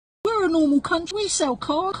We're a normal country. We sell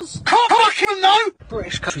cars. Fucking no!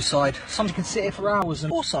 British countryside. Somebody can sit here for hours,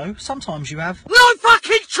 and also, sometimes you have No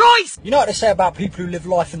fucking choice! You know what they say about people who live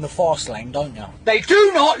life in the fast lane, don't you? They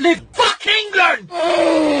do not live fuck England!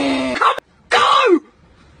 Come, go!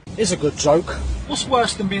 It's a good joke. What's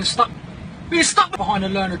worse than being stuck behind a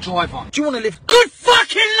learner driver? Do you want to live? Good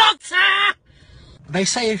fucking luck, sir! They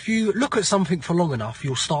say if you look at something for long enough,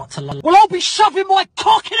 you'll start to love. Well, I'll be shoving my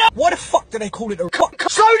cock in it! Why the fuck do they call it a cock?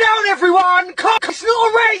 Slow down, everyone! Cock! It's not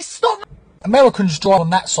a race! Stop! Americans drive on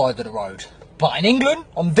that side of the road. But in England,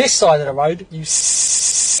 on this side of the road, you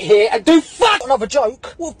here and do fuck! Another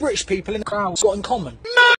joke. What have British people in the crowd got in common?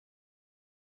 No!